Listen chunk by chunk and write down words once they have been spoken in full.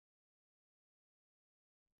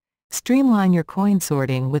Streamline your coin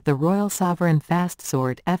sorting with the Royal Sovereign Fast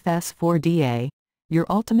Sort Fs-4Da, your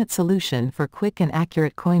ultimate solution for quick and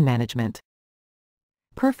accurate coin management.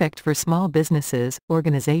 Perfect for small businesses,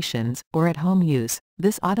 organizations, or at-home use,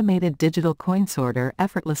 this automated digital coin sorter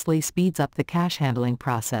effortlessly speeds up the cash handling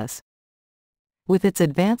process. With its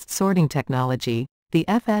advanced sorting technology, the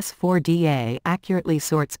Fs-4Da accurately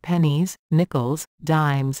sorts pennies, nickels,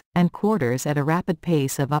 dimes, and quarters at a rapid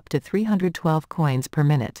pace of up to 312 coins per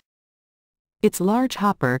minute. Its large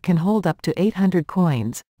hopper can hold up to 800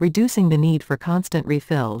 coins, reducing the need for constant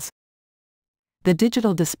refills. The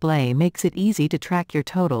digital display makes it easy to track your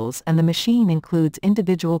totals, and the machine includes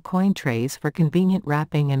individual coin trays for convenient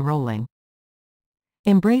wrapping and rolling.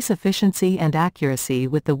 Embrace efficiency and accuracy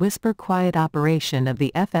with the whisper-quiet operation of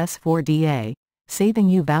the Fs-4Da, saving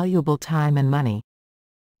you valuable time and money.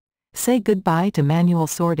 Say goodbye to manual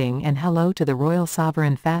sorting and hello to the Royal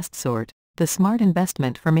Sovereign Fast Sort, the smart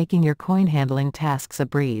investment for making your coin handling tasks a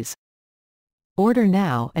breeze. Order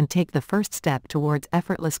now and take the first step towards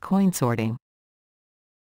effortless coin sorting.